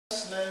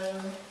Where's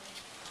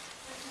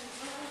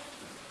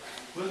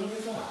my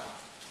guitar?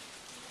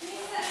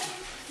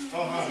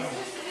 Oh, hi.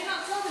 Did you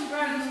not tell them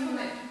Brian's coming?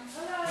 Yeah,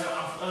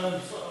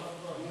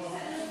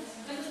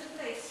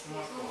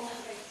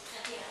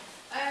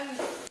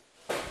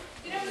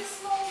 You know the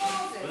small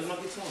vases? where's my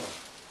guitar?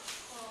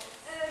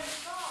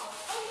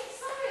 Oh,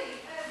 sorry,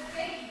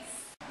 vase.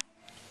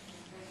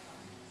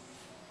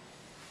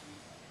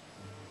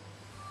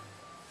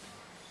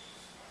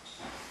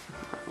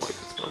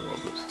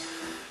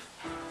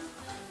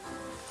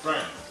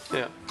 Brian,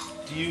 Yeah.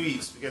 do you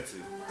eat spaghetti?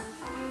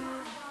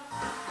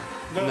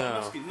 No.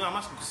 I'm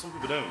asking because some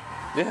people don't.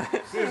 Yeah.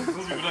 Seriously,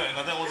 some people don't, and I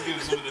don't want to give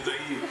them something that they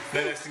eat.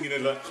 Then next thing you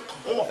know, like,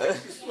 oh my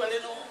gosh, it's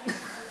swelling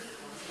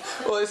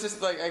up. Well, it's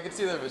just like I could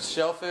see that if it's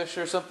shellfish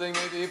or something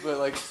maybe, but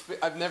like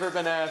I've never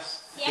been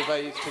asked if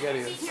I eat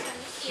spaghetti.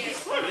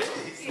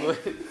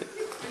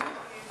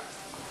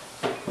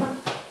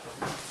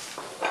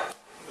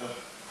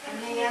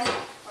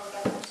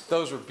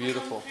 Those were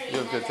beautiful. You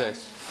have good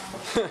taste.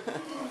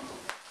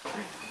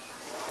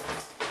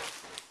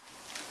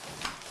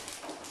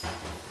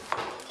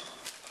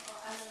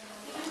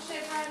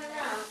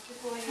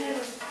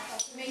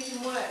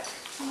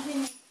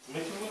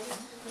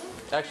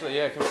 Actually,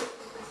 yeah, come on.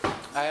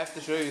 I have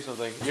to show you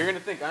something. You're gonna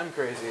think I'm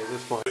crazy at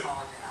this point. I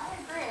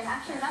agree, and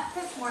actually that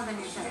fits more than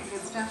you think.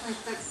 It definitely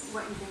fits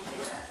what you think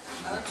it is.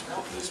 That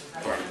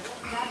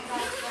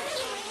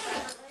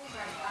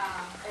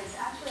is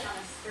actually on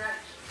a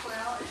stretch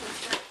quill. It's a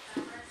stretch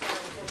fabric, so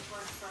it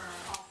works for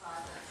all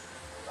sizes.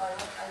 So I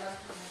love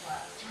the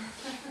glass.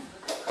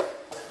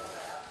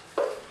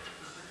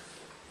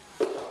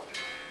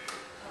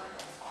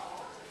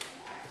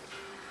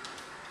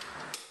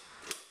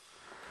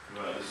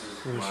 Right, this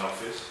is my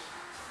office.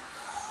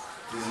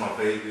 This is my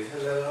baby.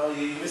 Hello, how are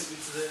you? You missed me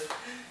today?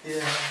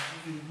 Yeah.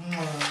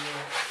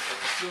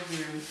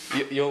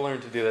 You'll learn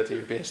to do that to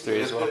your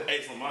PS3 as well.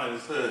 It's not mine,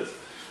 it's hers.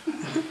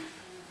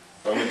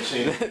 I'm going to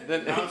change it.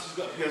 Now she's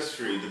got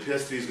PS3, the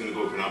PS3 is going to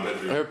go up in our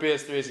bedroom. Her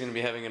PS3 is going to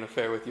be having an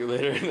affair with you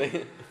later.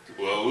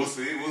 Well, we'll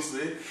see. The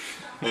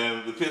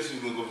PS3 is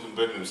going to go up in the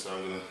bedroom, so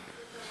I'm going to...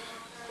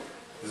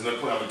 There's no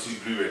point having 2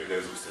 Blu-ray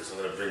players upstairs, so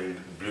I'm going to bring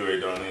the Blu-ray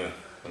down here.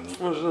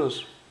 What is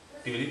this?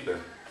 DVD player.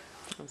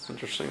 That's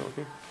interesting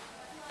looking.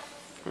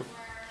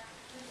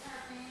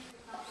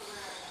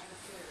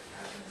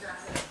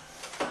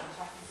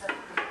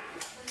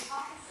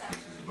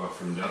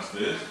 Bathroom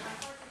downstairs.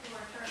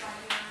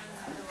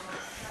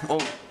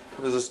 Oh,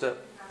 there's a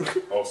step.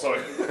 Oh,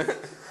 sorry.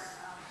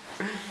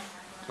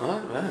 Oh,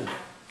 man.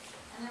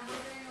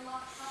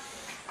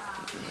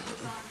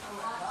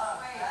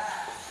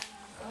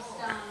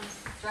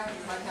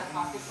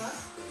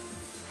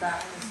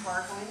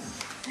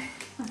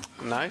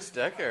 Nice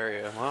deck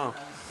area. Wow.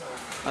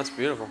 That's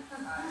beautiful.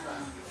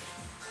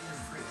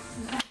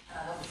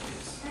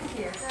 Thank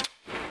you.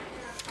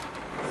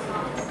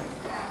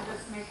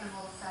 Just make them a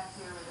little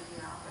sexier with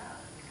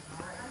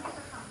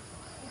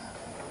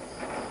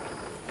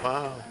the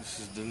Wow. This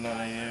is the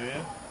night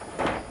area.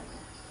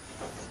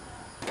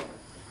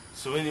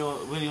 So when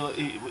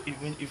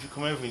if you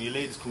come over and your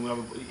ladies come, we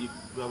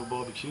have a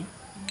barbecue.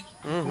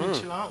 Come and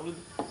chill out with,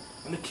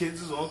 and the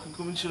kids as well can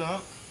come and chill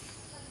out.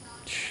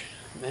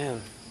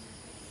 Man.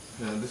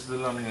 Yeah, this is the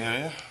landing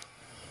area. I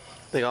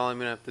think all I'm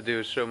gonna have to do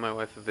is show my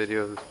wife a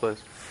video of this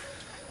place.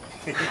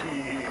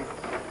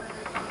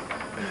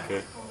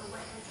 Okay.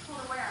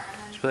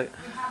 She's like,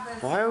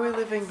 why are we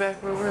living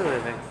back where we're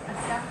living? A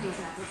 70s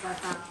necklace I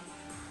found.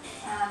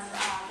 And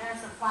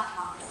there's a flat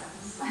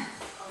moccasins. And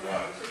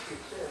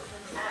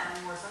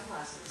more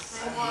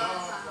sunglasses. And more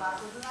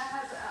sunglasses. And that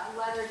has a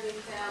leather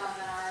detail and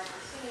then our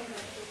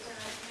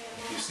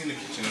You've seen the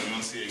kitchen and you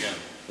want to see it again?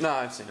 No,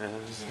 I've seen it.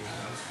 This is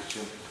the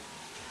kitchen.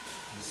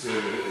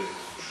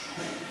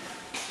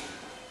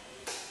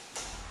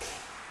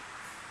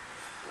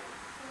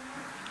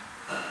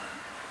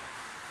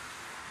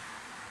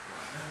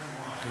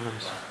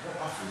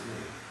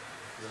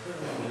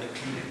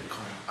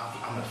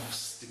 I'm a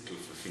stickler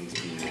for things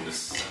being in the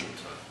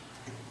center.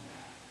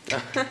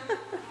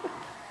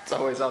 It's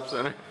always up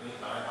center.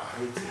 I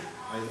hate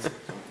it.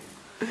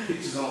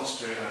 Pictures aren't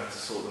straight, I have to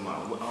sort them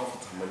out. Half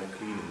the time when they're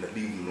cleaning, they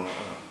leave them right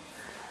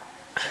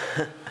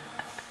out.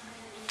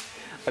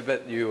 I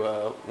bet you,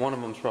 one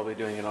of them's probably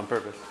doing it on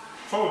purpose.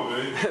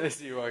 Probably. They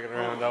see you walking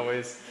around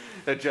always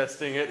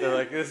adjusting it. They're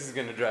like, this is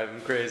going to drive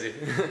them crazy.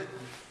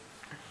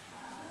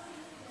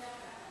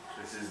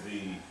 This is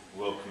the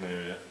welcome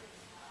area.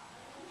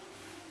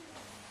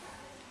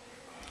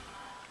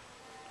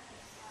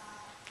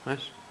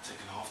 Nice.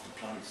 Taking half the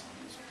plants on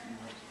this.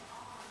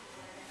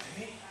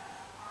 Hey.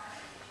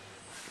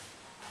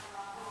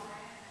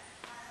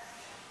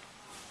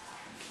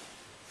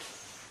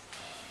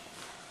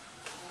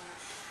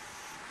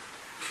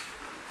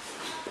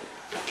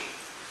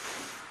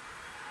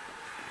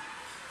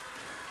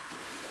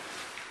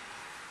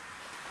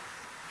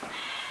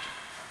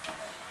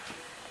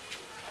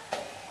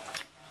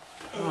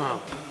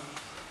 Wow.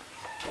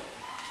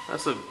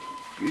 That's a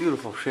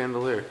beautiful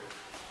chandelier.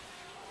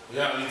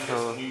 Yeah, I need to get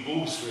some new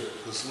bulbs for it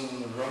because some of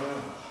them are run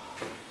out.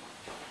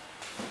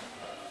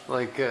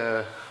 like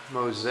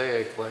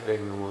mosaic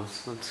lighting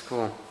almost. That's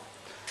cool.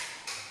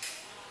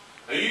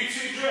 Are you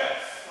two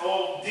dressed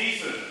or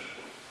decent?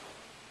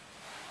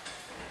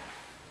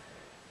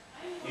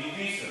 Are you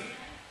decent?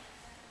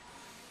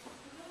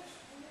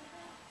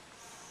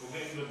 We'll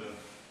get good then.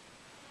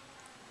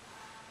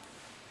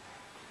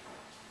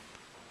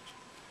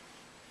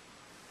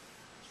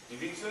 You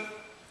decent?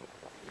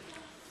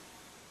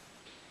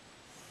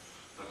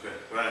 Okay,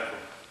 right.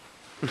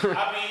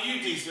 Abby, are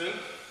you decent?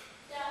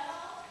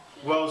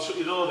 Well, shut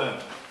your door then.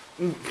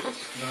 No.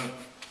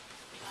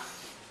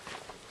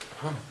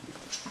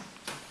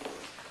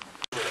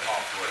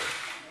 Halfway.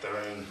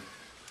 They're in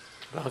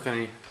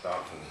Balcony.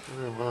 balcony.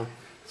 Oh, wow.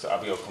 So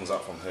Abigail comes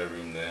out from her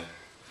room there.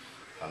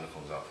 Hannah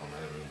comes out from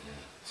her room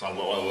here. So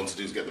what I want to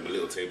do is get them a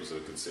little table so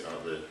they can sit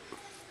out there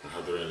and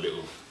have their own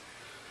little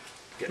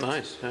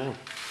Nice, yeah.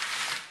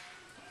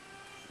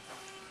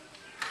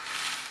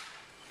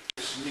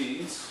 Which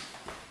leads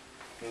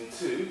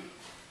into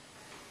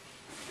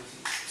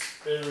a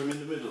spare room in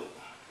the middle.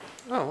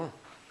 Oh, wow.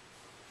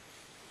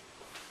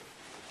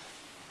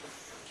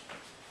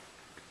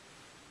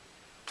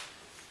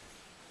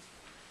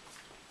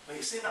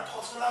 Wait, say that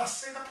pot to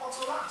last, say that pot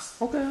to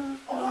last. Okay.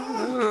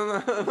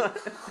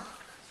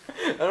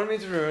 I don't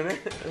need to ruin it.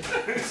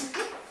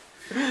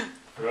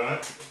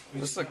 Right.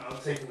 Just like I'm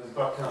taking this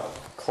back out.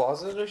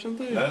 closet or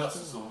something? No,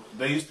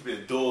 there used to be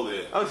a door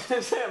there. I was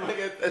gonna say, I'm like,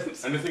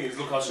 it's And the thing is,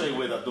 look, I'll show you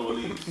where that door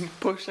leads.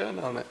 push in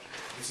on it.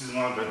 This is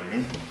my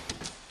bedroom.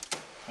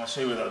 I'll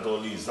show you where that door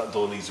leads. That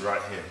door leads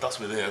right here. That's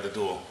where they had the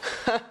door.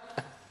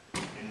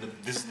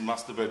 This is the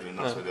master bedroom.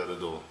 That's where they had the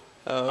door.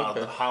 Oh,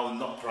 okay. How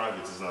not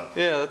private is that?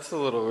 Yeah, that's a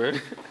little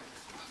weird.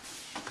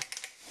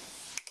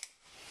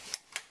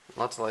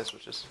 Lots of light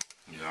switches.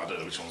 Yeah, I don't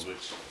know which one's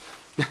which.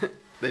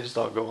 They just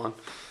all go on.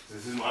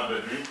 This is my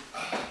bedroom.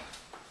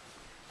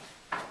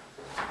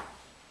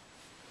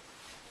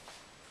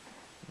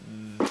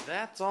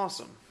 That's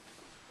awesome.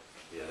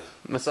 Yeah.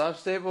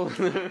 Massage table?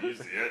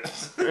 Used it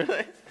yet.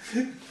 Really?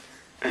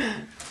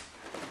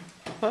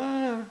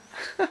 Ah.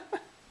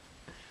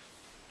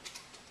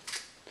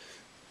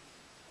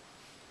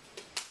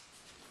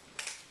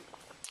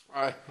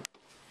 Alright.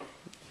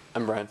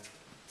 I'm Brian.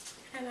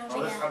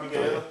 Oh, that's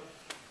Abigail.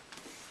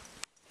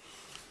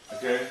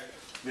 Okay.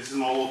 This is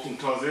my walk-in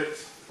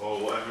closet, or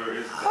whatever it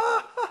is.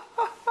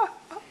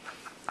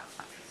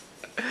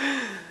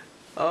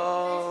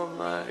 Oh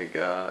my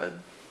god.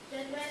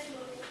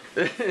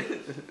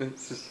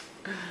 It's just...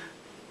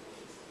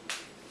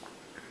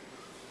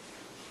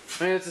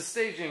 I mean, it's a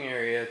staging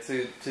area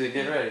to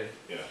get ready.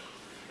 Yeah.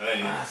 And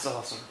then, That's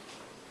awesome.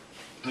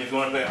 if you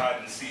want to play hide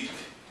and seek, you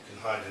can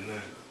hide in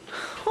there.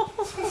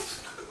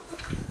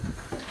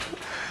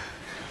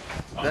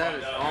 That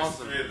is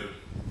awesome. Three of them.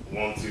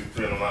 1, 2,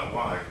 3, and I'm like,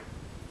 why?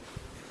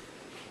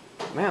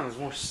 Man, there's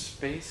more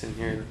space in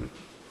here than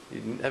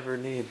you'd ever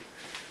need.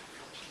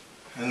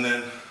 And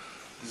then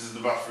this is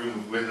the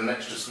bathroom with an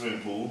extra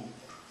swimming pool.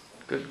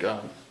 Good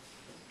God.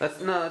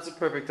 That's a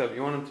perfect tub.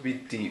 You want them to be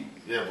deep.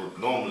 Yeah, but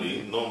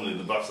normally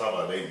the baths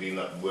I've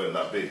had weren't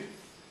that big.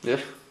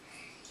 Yeah.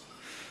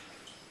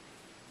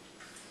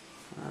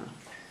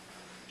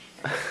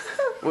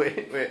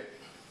 Wait.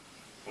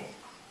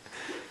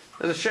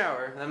 There's a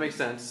shower. That makes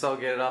sense. So I'll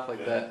get it off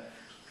like that.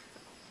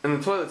 And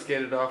the toilet's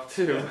gated off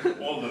too. Yeah,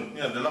 all of them.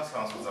 Yeah, the last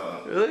house was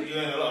like that. Really?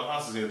 Yeah, in a lot of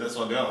houses here, that's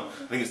why they are.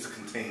 I think it's to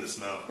contain the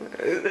smell.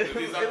 It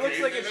looks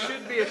like it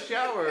should be a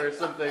shower or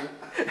something.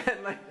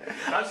 And like,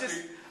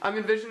 I'm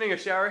envisioning a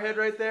shower head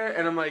right there,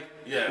 and I'm like,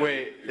 Yeah,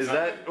 wait, is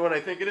that what I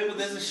think it But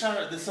there's is? a shower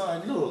at the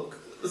side. Look,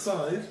 the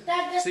side.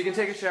 So you can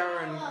take a shower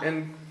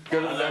and go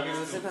to the bathroom at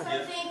the same time.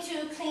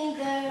 Something to clean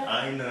the...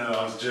 I know,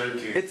 I was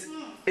joking.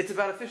 It's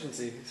about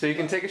efficiency. So you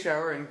can take a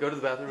shower and go to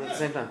the bathroom at the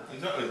same time.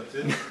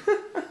 Exactly.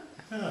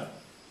 Yeah.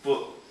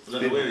 But I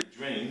don't know where it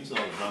drains, or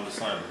down the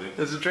side, I think.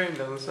 There's a drain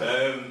down the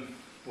side.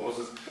 What was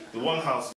this? The one house